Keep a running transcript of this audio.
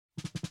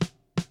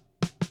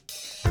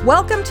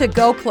Welcome to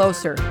Go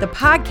Closer, the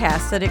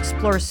podcast that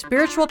explores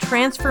spiritual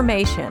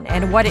transformation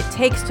and what it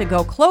takes to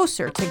go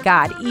closer to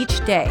God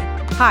each day.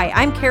 Hi,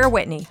 I'm Kara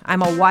Whitney.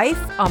 I'm a wife,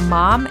 a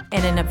mom,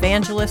 and an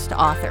evangelist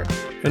author.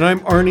 And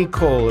I'm Arnie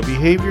Cole, a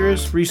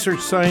behaviorist,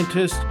 research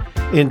scientist,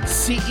 and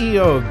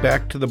CEO of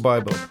Back to the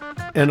Bible.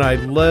 And I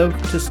love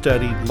to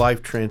study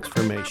life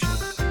transformation.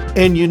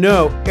 And you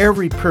know,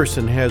 every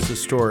person has a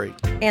story.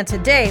 And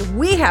today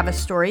we have a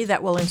story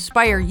that will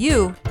inspire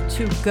you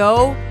to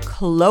go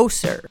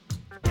closer.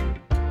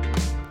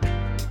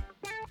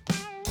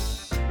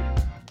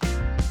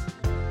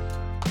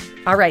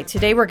 All right,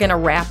 today we're going to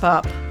wrap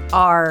up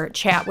our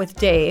chat with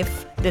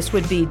Dave. This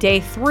would be day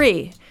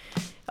 3.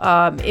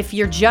 If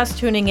you're just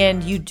tuning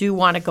in, you do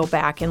want to go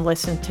back and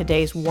listen to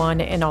days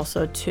 1 and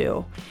also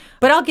 2.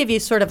 But I'll give you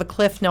sort of a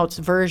Cliff Notes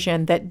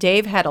version that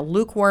Dave had a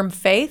lukewarm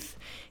faith.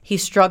 He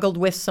struggled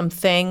with some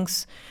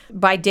things.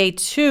 By day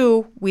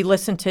 2, we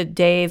listened to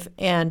Dave,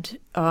 and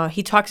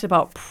he talks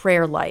about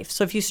prayer life.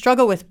 So if you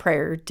struggle with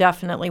prayer, you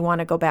definitely want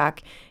to go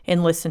back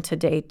and listen to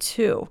day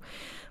 2.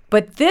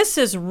 But this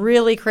is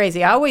really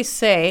crazy. I always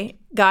say,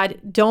 God,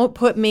 don't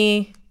put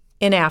me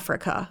in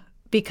Africa,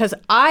 because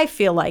I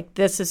feel like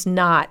this is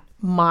not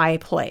my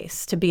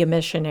place to be a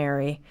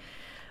missionary.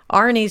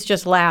 Arnie's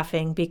just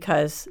laughing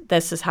because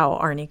this is how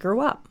Arnie grew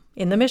up,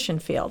 in the mission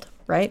field,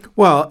 right?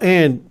 Well,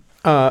 and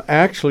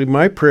actually,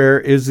 my prayer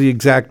is the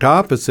exact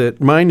opposite.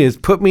 Mine is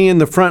put me in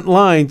the front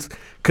lines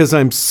because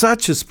I'm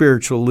such a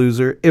spiritual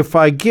loser. If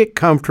I get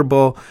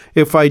comfortable,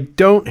 if I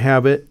don't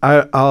have it,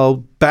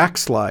 I'll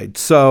backslide.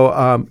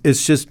 So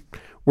it's just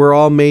we're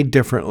all made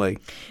differently.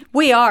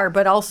 We are,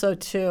 but also,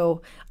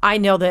 too, I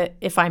know that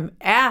if I'm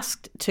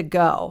asked to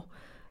go,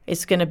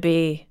 it's going to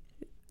be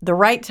the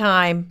right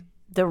time,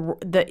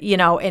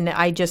 and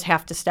I just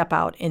have to step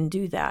out and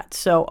do that.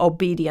 So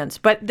obedience.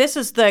 But this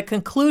is the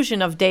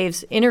conclusion of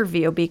Dave's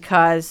interview,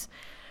 because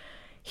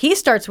he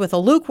starts with a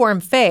lukewarm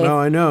faith. Oh,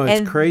 I know.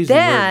 It's crazy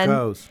where it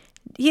goes.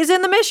 He's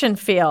in the mission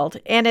field,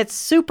 and it's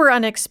super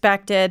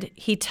unexpected.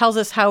 He tells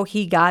us how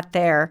he got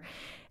there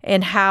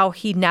and how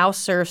he now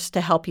serves to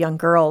help young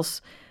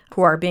girls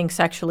who are being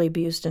sexually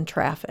abused and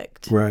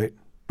trafficked. Right.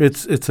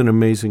 It's an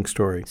amazing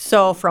story.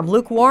 So from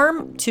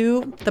lukewarm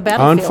to the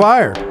battlefield. On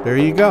fire. There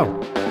you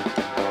go.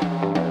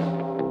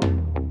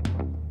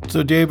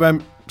 So, Dave,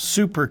 I'm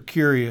super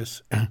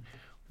curious.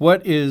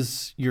 What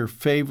is your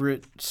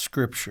favorite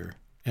scripture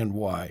and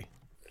why?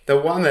 The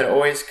one that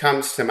always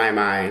comes to my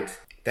mind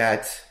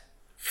that,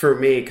 for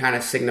me, kind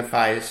of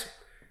signifies,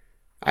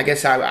 I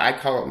guess I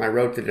call it my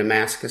road to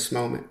Damascus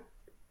moment,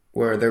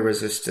 where there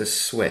was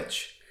this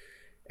switch.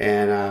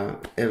 And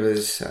it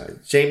was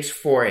James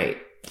 4:8.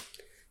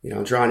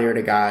 Draw near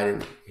to God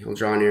and he'll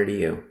draw near to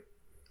you.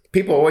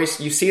 People always,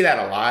 you see that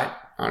a lot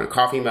on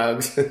coffee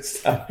mugs and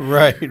stuff.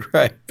 Right.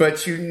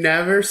 But you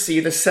never see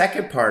the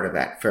second part of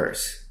that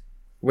verse,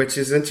 which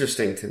is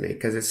interesting to me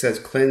because it says,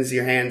 cleanse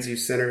your hands, you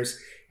sinners,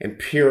 and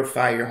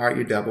purify your heart,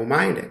 you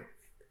double-minded.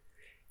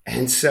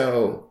 And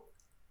so,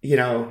 you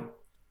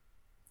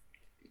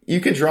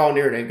can draw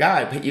near to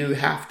God, but you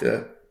have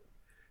to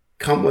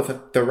come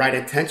with the right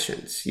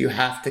intentions. You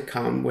have to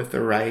come with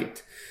the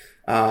right,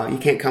 you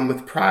can't come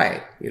with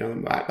pride.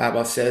 The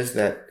Bible says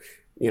that,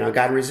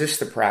 God resists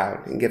the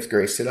proud and gives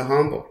grace to the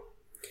humble.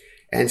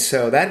 And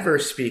so that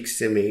verse speaks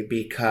to me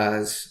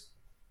because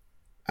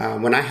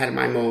when I had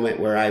my moment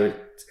where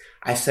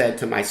I said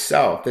to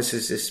myself, this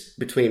is just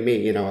between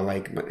me, and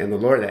the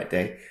Lord that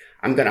day,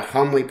 I'm going to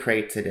humbly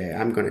pray today.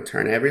 I'm going to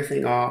turn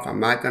everything off. I'm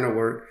not going to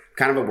work,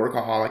 kind of a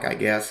workaholic, I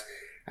guess.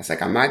 I was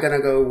like, I'm not going to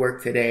go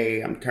work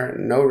today. I'm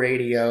turning no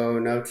radio,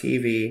 no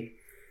TV,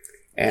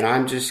 and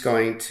I'm just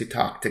going to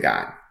talk to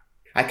God.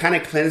 I kind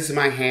of cleansed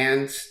my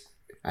hands.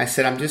 I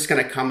said, I'm just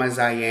going to come as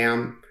I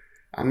am.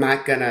 I'm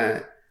not going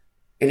to,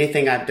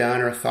 anything I've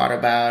done or thought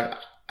about,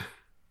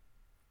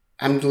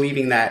 I'm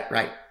leaving that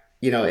right.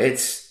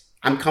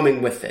 I'm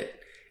coming with it,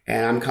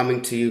 and I'm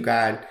coming to you,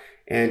 God.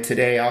 And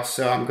today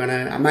also, I'm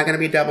not going to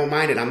be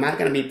double-minded. I'm not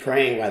going to be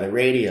praying while the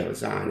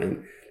radio's on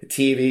and the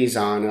TV's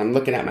on, and I'm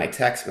looking at my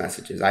text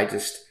messages. I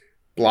just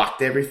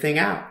blocked everything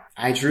out.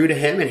 I drew to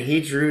him, and he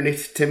drew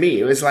to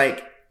me. It was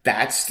like,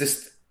 that's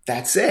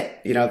it.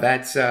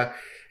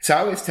 So I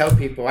always tell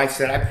people, I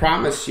said, I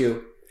promise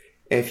you,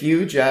 if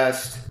you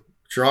just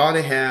draw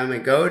to him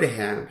and go to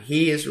him,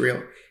 he is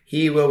real.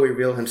 He will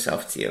reveal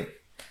himself to you.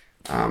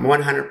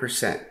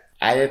 100%.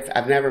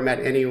 I've never met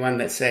anyone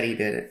that said he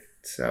didn't.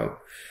 So,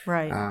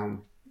 right.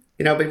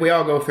 But we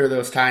all go through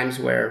those times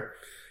where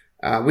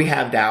we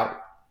have doubt.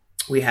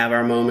 We have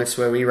our moments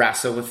where we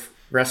wrestle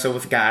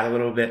with God a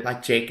little bit,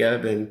 like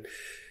Jacob. And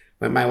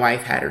when my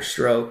wife had her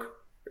stroke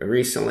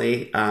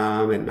recently,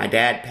 and my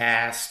dad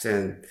passed,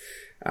 and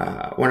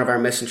one of our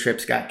mission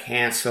trips got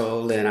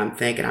canceled, and I'm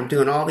thinking, I'm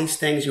doing all these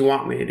things you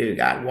want me to do,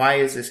 God. Why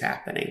is this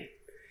happening?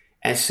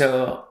 And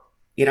so,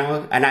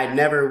 and I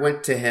never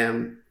went to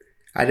him.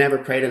 I never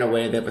prayed in a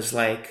way that was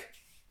like,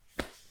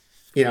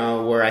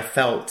 where I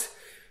felt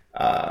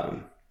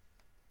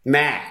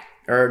mad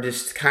or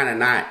just kind of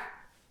not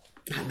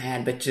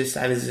mad, but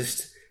I was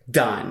just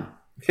done.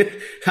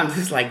 I'm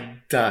just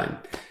like done.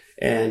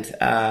 And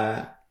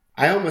I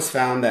almost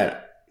found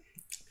that,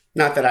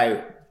 not that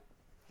I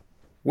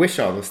wish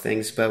all those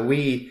things, but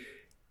we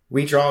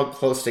draw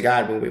close to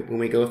God when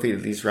we go through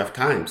these rough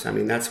times. I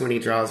mean, that's when he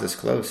draws us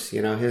close.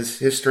 You know,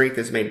 his strength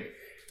is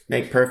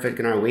made perfect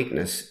in our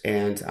weakness.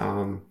 And,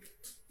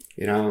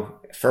 you know,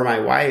 for my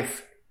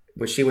wife,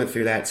 when she went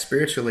through that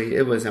spiritually,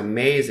 it was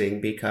amazing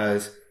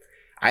because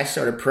I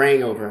started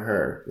praying over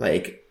her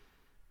like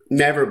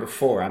never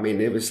before. I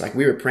mean, it was like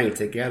we were praying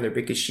together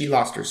because she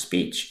lost her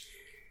speech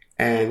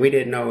and we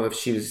didn't know if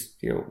she was,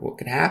 you know, what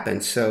could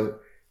happen. So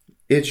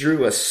it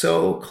drew us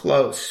so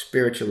close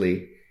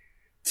spiritually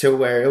to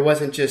where it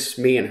wasn't just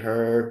me and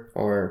her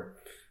or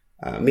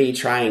me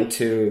trying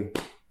to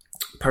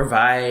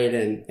provide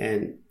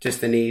and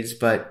just the needs,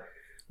 but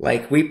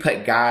like we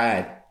put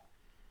God,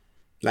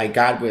 like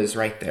God was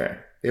right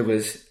there. It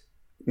was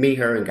me,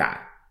 her, and God.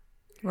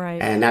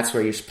 Right. And that's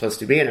where you're supposed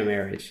to be in a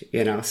marriage,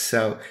 you know?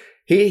 So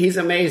he's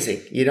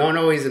amazing. You don't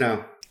always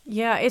know.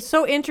 Yeah, it's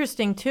so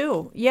interesting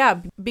too.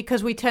 Yeah,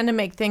 because we tend to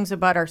make things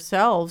about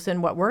ourselves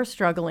and what we're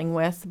struggling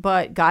with,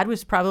 but God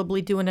was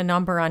probably doing a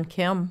number on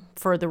Kim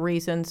for the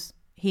reasons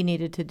he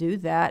needed to do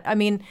that. I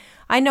mean,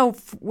 I know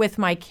with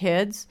my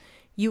kids,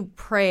 you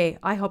pray,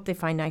 I hope they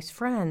find nice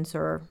friends,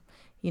 or,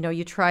 you know,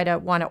 you try to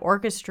want to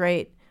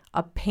orchestrate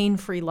a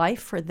pain-free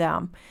life for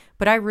them.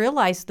 But I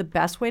realized the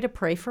best way to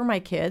pray for my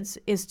kids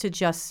is to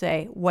just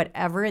say,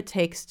 whatever it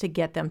takes to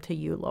get them to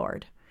you,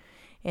 Lord.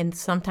 And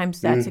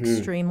sometimes that's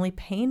extremely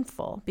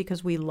painful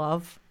because we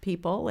love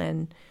people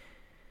and,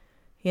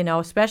 you know,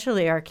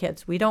 especially our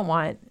kids. We don't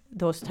want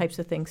those types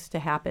of things to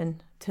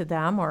happen to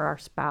them or our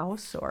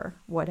spouse or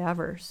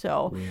whatever.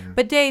 So,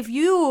 But Dave,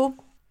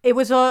 it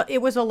was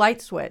a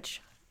light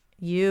switch.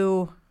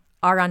 You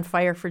are on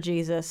fire for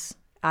Jesus.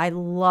 I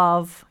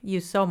love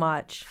you so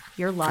much,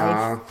 your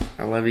life.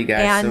 I love you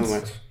guys so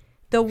much.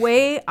 The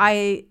way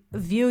I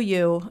view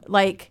you,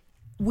 like,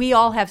 we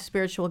all have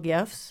spiritual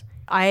gifts.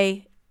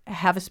 I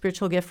have a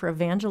spiritual gift for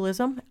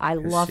evangelism. I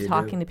love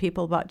talking to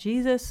people about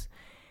Jesus.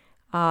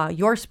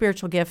 Your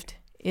spiritual gift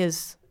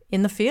is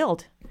in the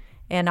field.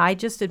 And I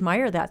just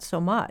admire that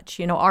so much.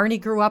 You know,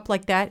 Arnie grew up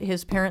like that.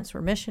 His parents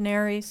were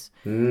missionaries.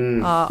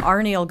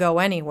 Arnie will go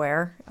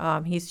anywhere.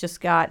 He's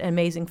just got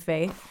amazing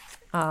faith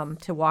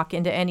to walk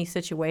into any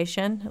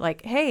situation.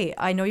 Like, hey,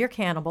 I know you're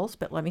cannibals,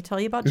 but let me tell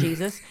you about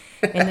Jesus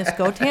in this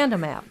Go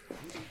Tandem app.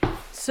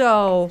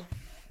 So,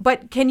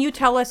 but can you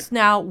tell us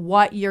now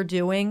what you're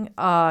doing?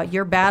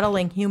 You're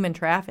battling human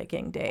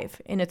trafficking, Dave,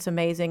 and it's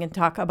amazing. And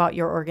talk about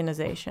your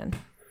organization.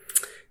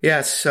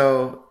 Yeah,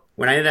 so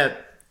when I ended up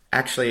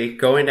actually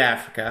going to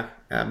Africa,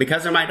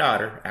 because of my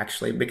daughter,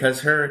 actually,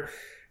 because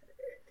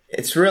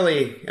it's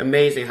really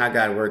amazing how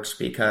God works,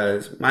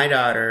 because my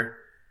daughter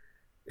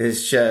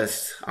is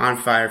just on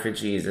fire for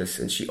Jesus,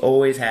 and she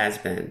always has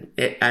been.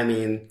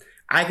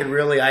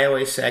 I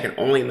always say I can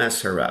only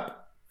mess her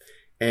up.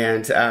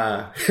 And,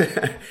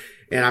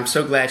 and I'm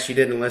so glad she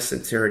didn't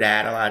listen to her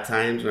dad a lot of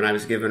times when I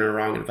was giving her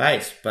wrong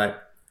advice.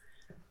 But,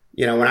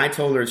 you know, when I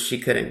told her she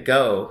couldn't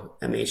go,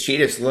 I mean, she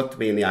just looked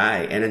me in the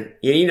eye. And,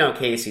 you know,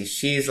 Casey,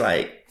 she's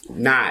like,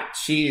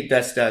 she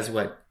just does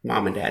what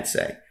mom and dad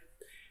say.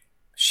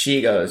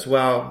 She goes,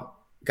 well,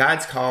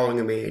 God's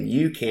calling me and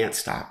you can't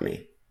stop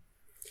me.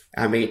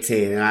 I'm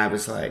 18. And I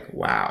was like,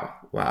 wow,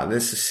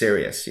 this is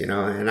serious, you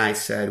know? And I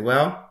said,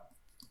 well,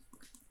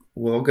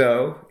 we'll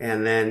go.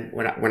 And then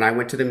when I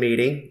went to the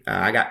meeting,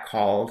 I got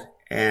called,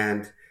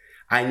 and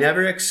I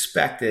never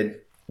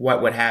expected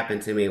what would happen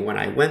to me when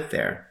I went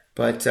there.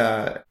 But,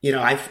 you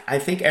know, I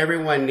think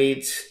everyone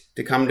needs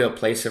to come to a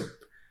place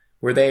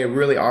where they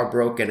really are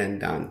broken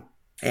and done.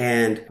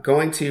 And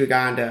going to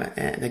Uganda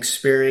and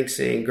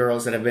experiencing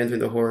girls that have been through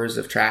the horrors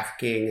of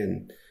trafficking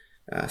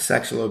and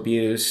sexual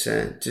abuse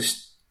and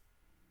just,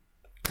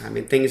 I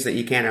mean, things that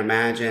you can't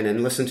imagine,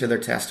 and listen to their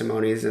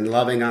testimonies and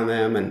loving on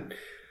them and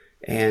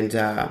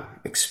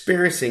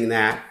experiencing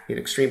that in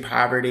extreme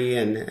poverty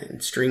and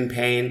extreme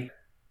pain,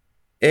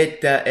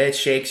 it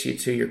shakes you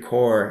to your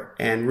core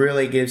and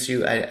really gives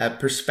you a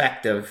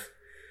perspective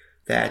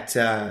that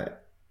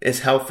is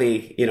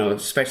healthy, you know,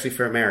 especially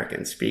for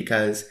Americans,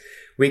 because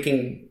we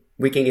can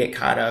get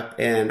caught up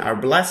in our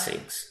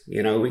blessings.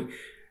 You know,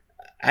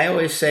 I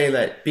always say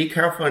that be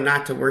careful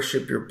not to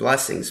worship your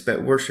blessings,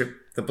 but worship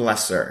the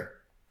blesser.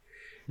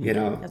 You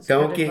know, That's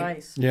don't good get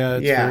advice. Yeah,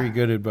 it's very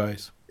good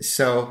advice.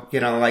 So, you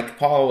know, like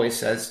Paul always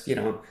says, you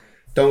know,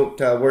 don't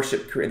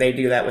worship. They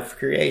do that with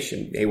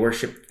creation. They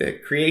worship the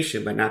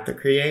creation, but not the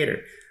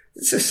creator.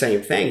 It's the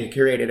same thing. He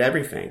created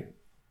everything.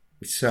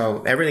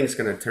 So everything's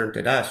going to turn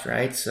to dust,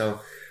 right? So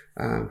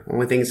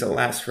only things that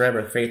last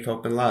forever, faith,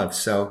 hope, and love.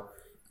 So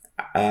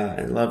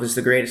and love is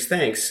the greatest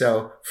thing.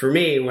 So for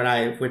me, when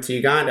I went to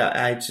Uganda,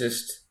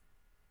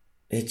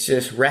 it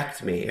just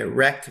wrecked me. It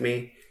wrecked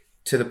me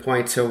to the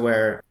point to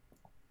where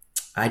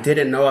I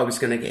didn't know I was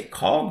going to get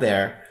called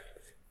there.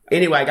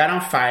 Anyway, I got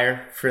on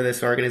fire for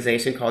this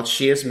organization called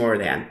She Is More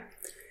Than.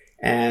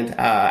 And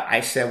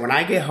I said, when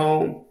I get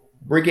home,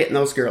 we're getting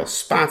those girls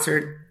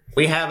sponsored.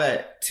 We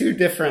have two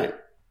different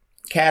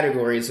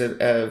categories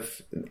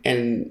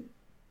and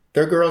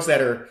they're girls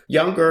that are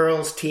young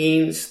girls,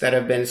 teens that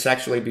have been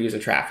sexually abused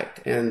and trafficked.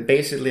 And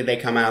basically they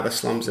come out of the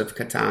slums of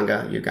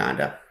Katanga,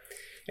 Uganda.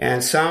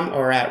 And some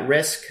are at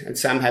risk and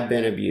some have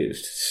been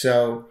abused.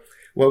 So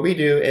what we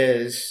do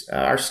is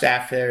our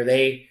staff there,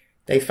 they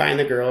find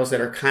the girls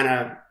that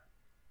are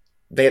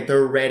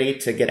they're ready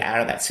to get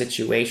out of that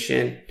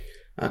situation,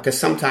 because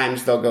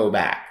sometimes they'll go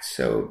back.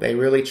 So they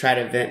really try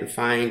to vet and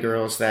find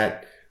girls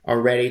that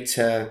are ready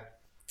to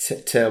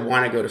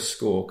want to go to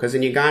school. Because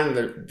in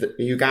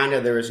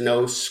Uganda, there is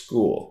no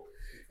school.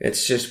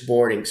 It's just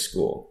boarding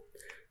school.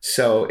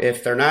 So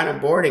if they're not in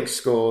boarding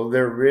school,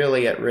 they're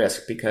really at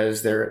risk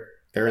because they're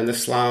in the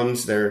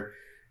slums. They're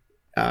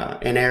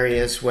in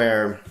areas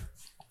where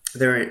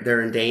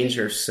they're in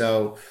danger.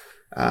 So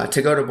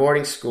to go to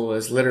boarding school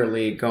is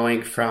literally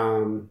going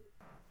from,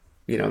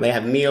 they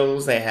have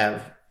meals, they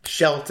have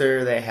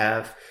shelter, they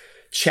have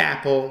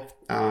chapel,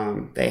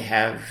 they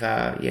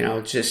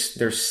have, just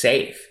they're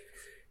safe.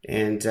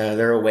 And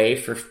they're away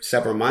for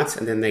several months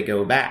and then they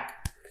go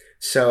back.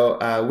 So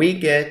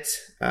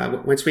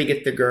once we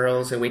get the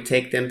girls and we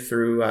take them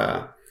through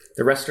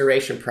the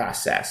restoration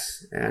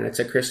process, and it's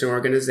a Christian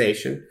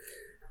organization.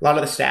 A lot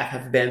of the staff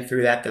have been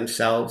through that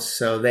themselves.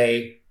 So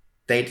they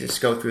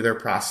just go through their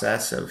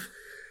process of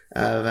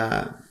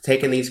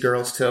taking these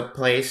girls to a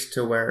place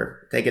to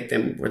where they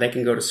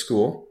can go to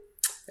school.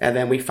 And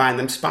then we find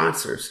them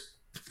sponsors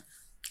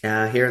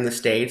here in the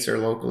States or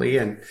locally.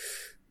 And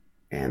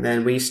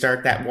then we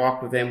start that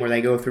walk with them where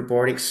they go through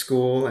boarding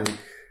school. And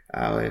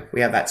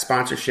we have that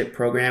sponsorship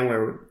program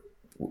where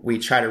we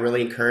try to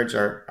really encourage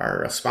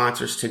our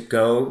sponsors to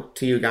go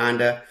to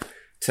Uganda,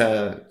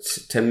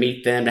 to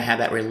meet them, to have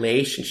that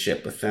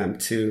relationship with them.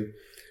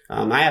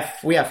 I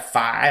have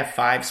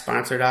five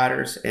sponsor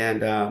daughters,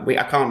 and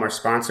I call them our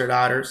sponsor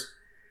daughters.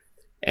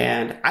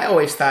 And I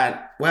always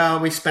thought, well,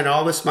 we spent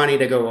all this money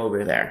to go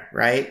over there,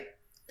 right?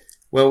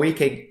 Well, we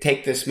could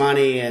take this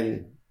money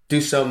and do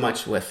so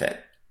much with it.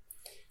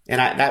 And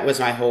that was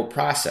my whole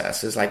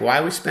process, is like, why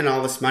we spend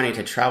all this money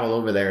to travel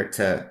over there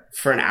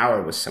for an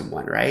hour with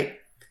someone, right?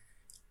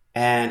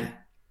 And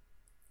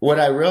what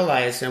I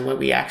realized and what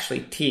we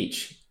actually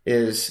teach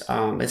is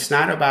it's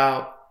not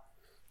about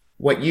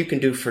what you can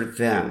do for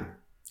them.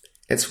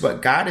 It's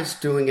what God is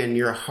doing in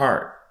your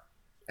heart.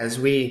 As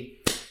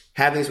we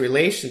have these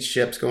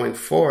relationships going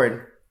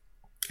forward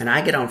and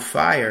I get on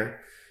fire,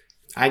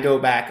 I go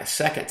back a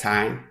second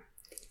time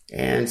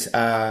and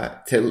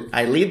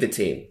I lead the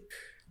team.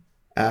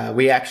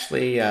 We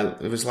actually,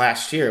 it was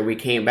last year, we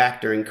came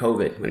back during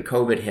COVID, when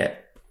COVID hit.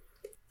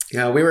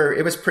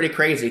 It was pretty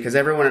crazy because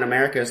everyone in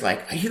America was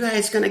like, are you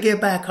guys going to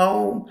get back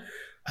home?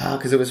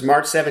 Because it was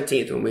March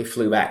 17th when we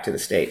flew back to the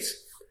States.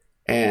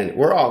 And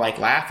we're all like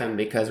laughing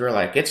because we're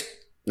like, it's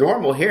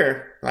normal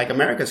here. Like,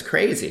 America's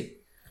crazy.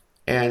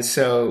 And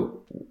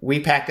so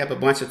we packed up a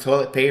bunch of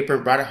toilet paper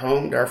and brought it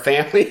home to our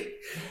family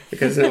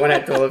because no one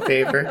had toilet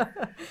paper.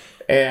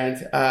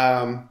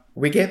 And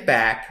we get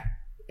back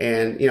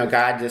and,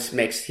 God just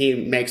makes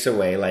a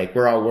way. Like,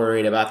 we're all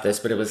worried about this,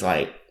 but it was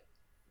like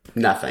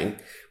nothing.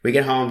 We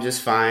get home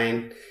just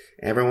fine.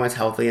 Everyone's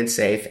healthy and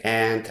safe.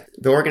 And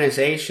the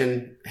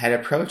organization had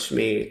approached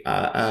me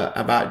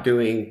about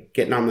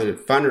getting on the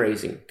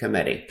fundraising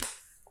committee.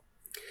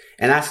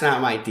 And that's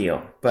not my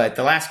deal. But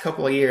the last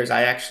couple of years,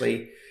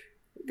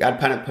 God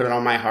kind of put it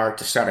on my heart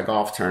to start a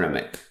golf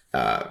tournament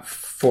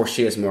for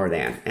She Is More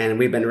Than. And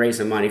we've been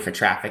raising money for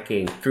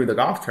trafficking through the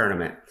golf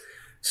tournament.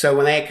 So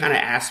when they kind of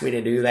asked me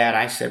to do that,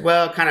 I said,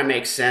 well, it kind of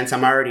makes sense.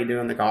 I'm already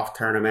doing the golf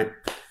tournament.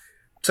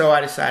 So I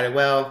decided,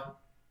 well,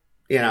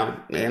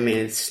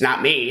 it's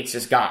not me. It's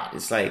just God.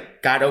 It's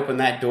like God opened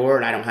that door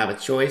and I don't have a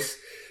choice.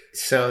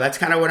 So that's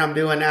kind of what I'm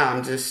doing now.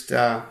 I'm just,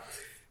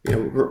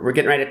 we're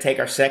getting ready to take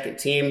our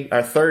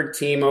third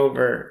team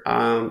over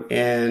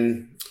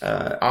in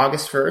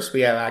August 1st.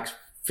 We have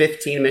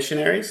 15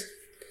 missionaries.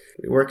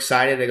 We're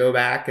excited to go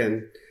back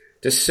and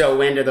just sow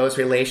into those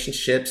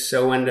relationships,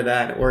 sow into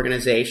that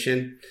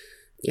organization.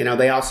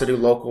 They also do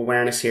local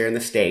awareness here in the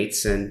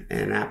States and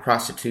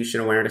prostitution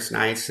awareness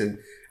nights and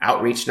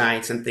outreach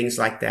nights and things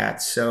like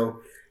that.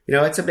 So,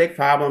 it's a big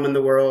problem in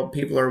the world.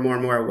 People are more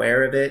and more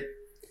aware of it.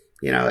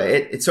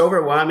 It's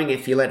overwhelming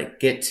if you let it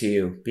get to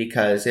you,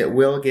 because it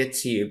will get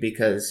to you,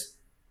 because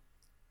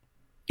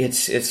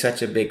it's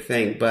such a big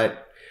thing.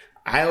 But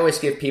I always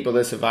give people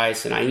this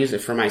advice, and I use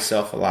it for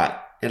myself a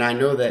lot. And I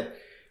know that,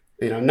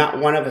 not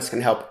one of us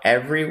can help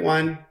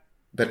everyone,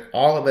 but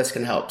all of us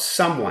can help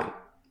someone.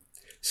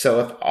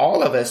 So if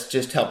all of us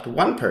just helped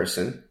one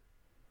person,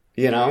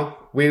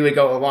 we would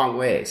go a long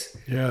ways.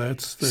 Yeah,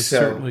 that's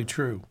certainly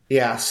true.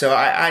 Yeah, so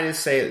I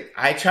just say,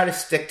 I try to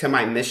stick to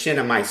my mission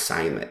and my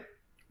assignment.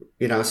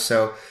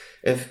 So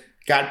if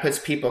God puts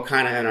people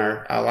kind of in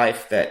our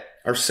life that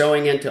are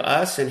sowing into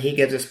us, and he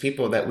gives us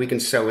people that we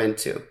can sow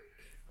into.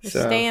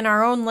 So, stay in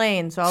our own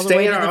lanes all the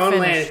way to the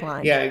finish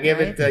line. Yeah,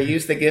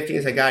 use the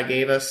giftings that God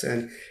gave us.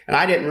 And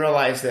I didn't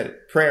realize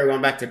that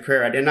going back to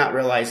prayer, I did not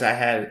realize I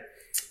had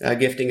a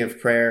gifting of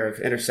prayer, of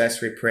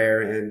intercessory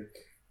prayer.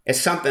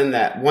 it's something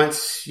that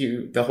once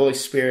the Holy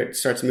Spirit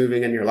starts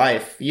moving in your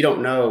life, you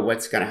don't know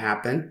what's going to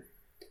happen.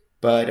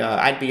 But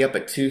I'd be up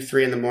at 2,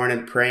 3 in the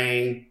morning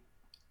praying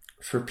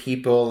for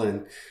people,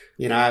 and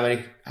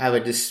I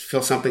would just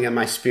feel something in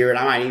my spirit.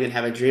 I might even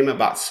have a dream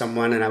about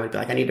someone, and I would be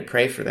like, I need to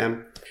pray for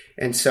them.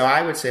 And so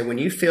I would say, when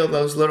you feel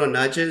those little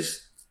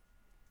nudges,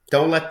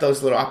 don't let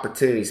those little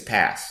opportunities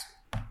pass.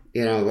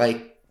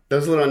 Like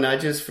those little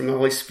nudges from the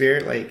Holy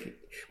Spirit, like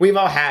we've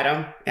all had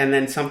them, and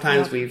then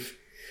sometimes we've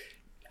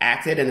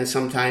acted, and then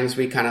sometimes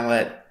we kind of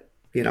let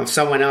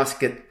someone else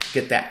get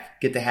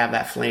to have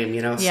that flame.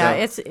 Yeah,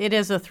 it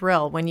is a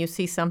thrill when you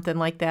see something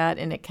like that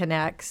and it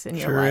connects, and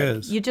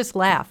you just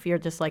laugh. You're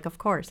just like, of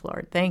course,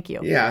 Lord, thank you.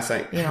 Yeah, it's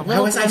like, why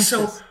was I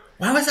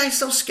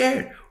so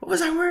scared? What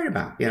was I worried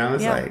about?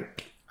 It's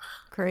like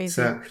crazy.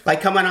 So,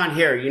 like coming on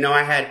here,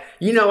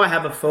 I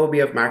have a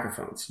phobia of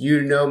microphones.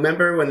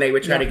 Remember when they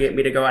would try to get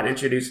me to go out and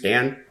introduce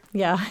Dan?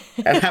 Yeah.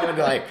 And I would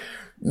be like,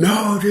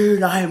 no,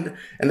 dude, and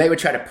they would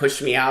try to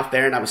push me out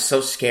there, and I was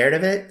so scared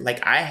of it.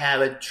 Like, I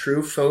have a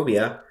true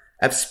phobia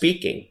of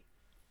speaking.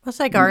 Well, it's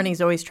like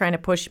Arnie's always trying to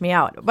push me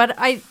out. But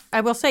I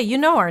will say,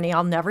 Arnie,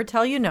 I'll never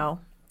tell you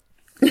no.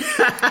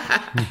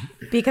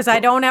 Because I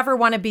don't ever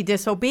want to be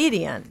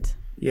disobedient.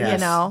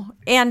 Yes.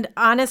 And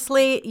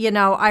honestly,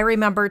 I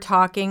remember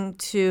talking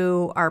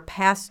to our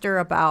pastor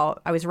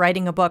about, I was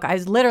writing a book. I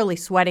was literally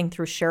sweating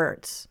through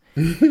shirts.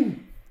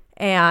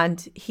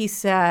 And he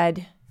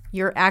said,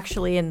 you're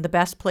actually in the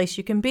best place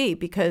you can be,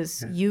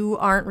 because you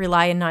aren't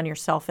relying on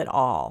yourself at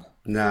all.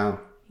 No.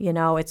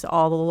 It's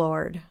all the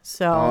Lord.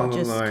 So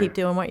just keep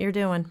doing what you're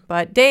doing.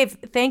 But Dave,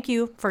 thank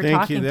you for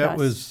talking to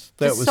us.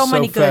 That was so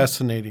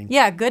fascinating.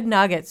 Good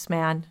nuggets,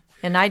 man.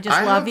 And I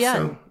just love you.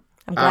 So.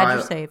 And I'm glad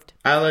you're saved.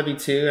 I love you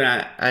too.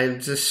 And I'm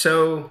just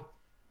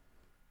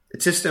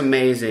it's just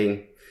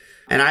amazing.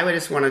 And I would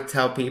just want to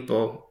tell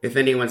people, if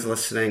anyone's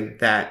listening,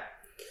 that,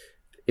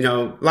 a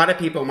lot of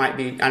people might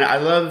be, and I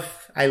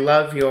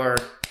love your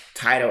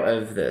title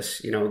of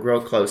this,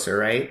 Grow Closer,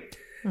 right?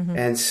 Mm-hmm.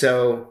 And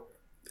so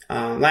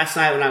last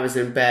night when I was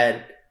in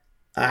bed,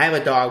 I have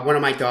a dog. One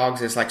of my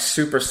dogs is like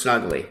super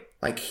snuggly.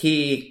 Like,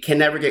 he can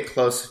never get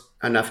close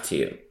enough to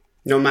you.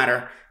 No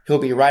matter, he'll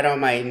be right on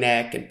my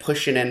neck and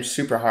pushing in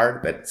super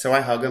hard. So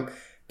I hug him,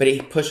 but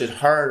he pushes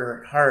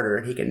harder and harder,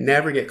 and he can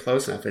never get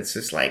close enough. It's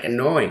just like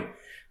annoying,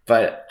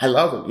 but I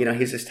love him.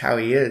 He's just how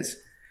he is.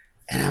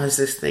 And I was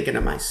just thinking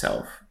to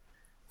myself,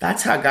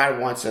 that's how God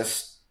wants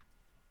us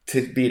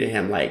to be to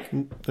him. Like,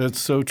 that's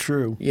so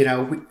true.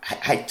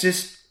 I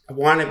just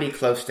want to be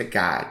close to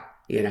God.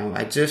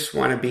 I just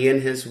want to be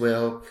in his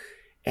will.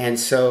 And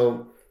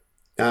so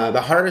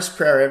the hardest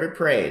prayer I ever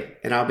prayed,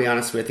 and I'll be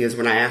honest with you, is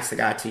when I asked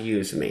God to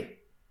use me.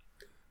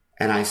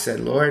 And I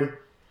said, Lord,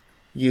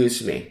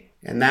 use me.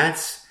 And that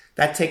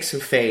takes some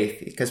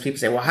faith, because people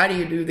say, well, how do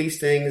you do these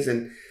things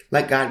and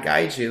let God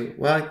guide you?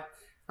 Well,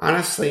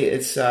 honestly,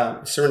 it's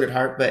a surrendered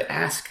heart, but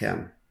ask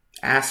him.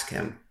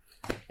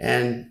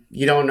 And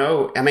you don't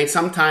know. I mean,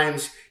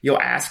 sometimes you'll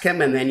ask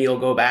him and then you'll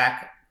go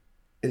back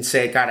and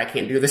say, God, I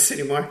can't do this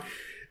anymore.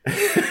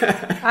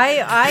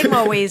 I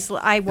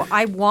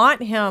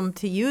want him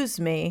to use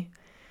me,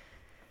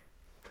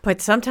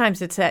 but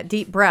sometimes it's that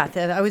deep breath.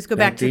 I always go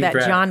back to that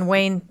breath. John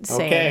Wayne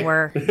saying,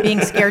 where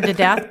being scared to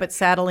death, but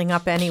saddling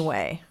up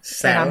anyway.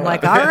 And I'm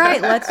like, all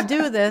right, let's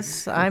do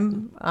this.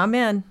 I'm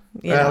in.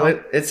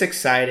 It's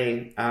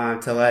exciting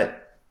to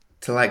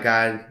let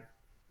God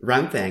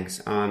run things,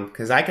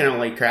 because I can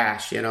only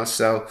crash,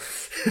 so.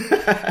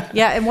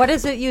 Yeah, and what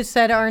is it you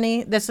said,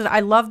 Arnie?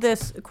 I love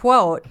this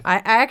quote.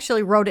 I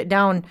actually wrote it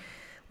down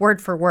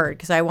word for word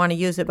because I want to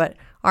use it, but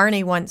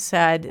Arnie once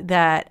said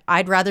that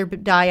I'd rather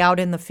die out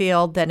in the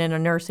field than in a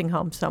nursing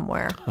home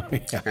somewhere.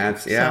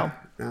 That's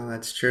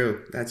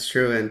true. That's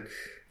true. And,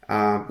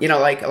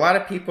 like a lot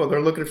of people, they're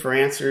looking for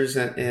answers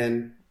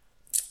in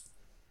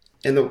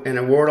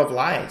a world of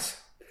lies.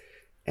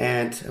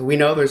 And we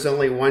know there's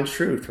only one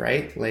truth,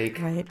 right?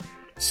 Right.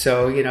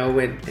 So,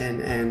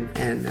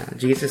 and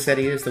Jesus said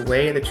he is the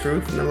way, the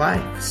truth, and the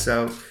life.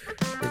 So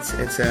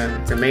it's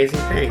an amazing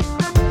thing.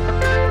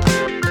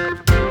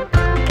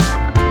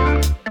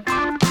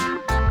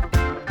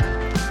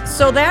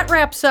 So that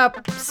wraps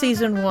up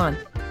season 1.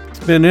 It's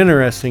been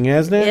interesting,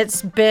 hasn't it?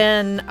 It's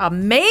been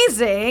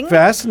amazing.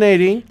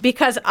 Fascinating.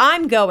 Because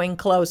I'm going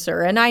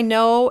closer, and I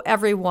know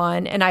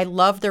everyone, and I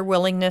love their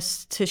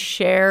willingness to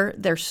share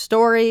their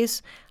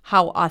stories,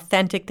 how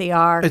authentic they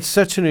are. It's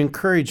such an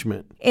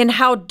encouragement. And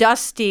how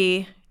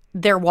dusty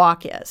their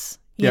walk is,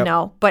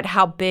 but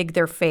how big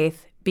their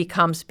faith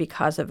becomes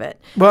because of it.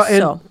 Well,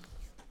 and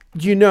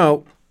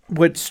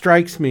what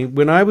strikes me,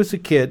 when I was a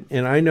kid,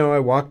 and I know I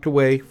walked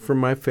away from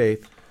my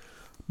faith,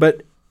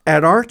 but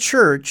at our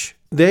church,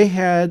 they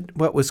had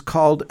what was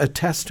called a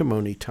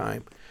testimony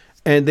time.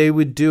 And they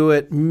would do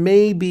it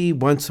maybe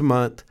once a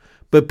month,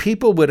 but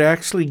people would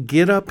actually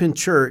get up in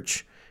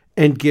church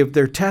and give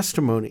their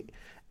testimony.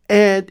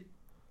 And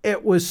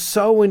it was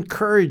so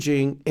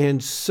encouraging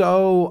and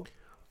so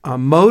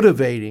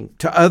motivating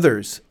to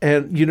others.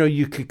 And,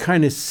 you could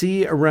kind of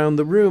see around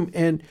the room,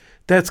 and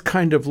that's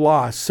kind of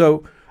lost.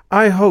 So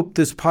I hope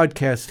this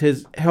podcast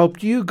has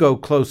helped you go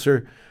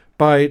closer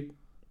by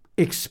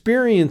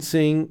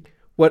experiencing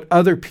what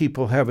other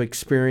people have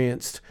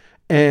experienced,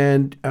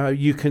 and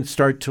you can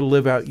start to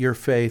live out your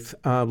faith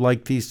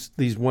like these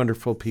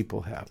wonderful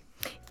people have.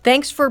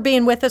 Thanks for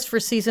being with us for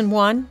season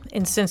 1.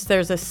 And since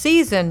there's a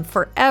season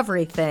for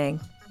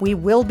everything, we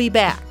will be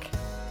back.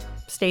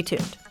 Stay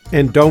tuned.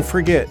 And don't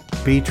forget,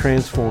 be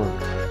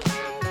transformed.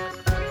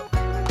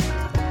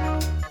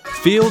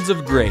 Fields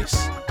of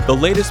Grace, the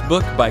latest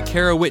book by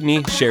Kara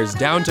Whitney, shares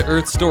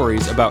down-to-earth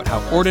stories about how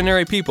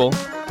ordinary people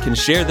can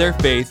share their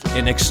faith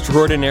in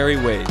extraordinary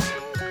ways.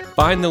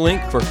 Find the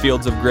link for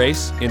Fields of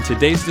Grace in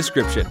today's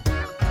description.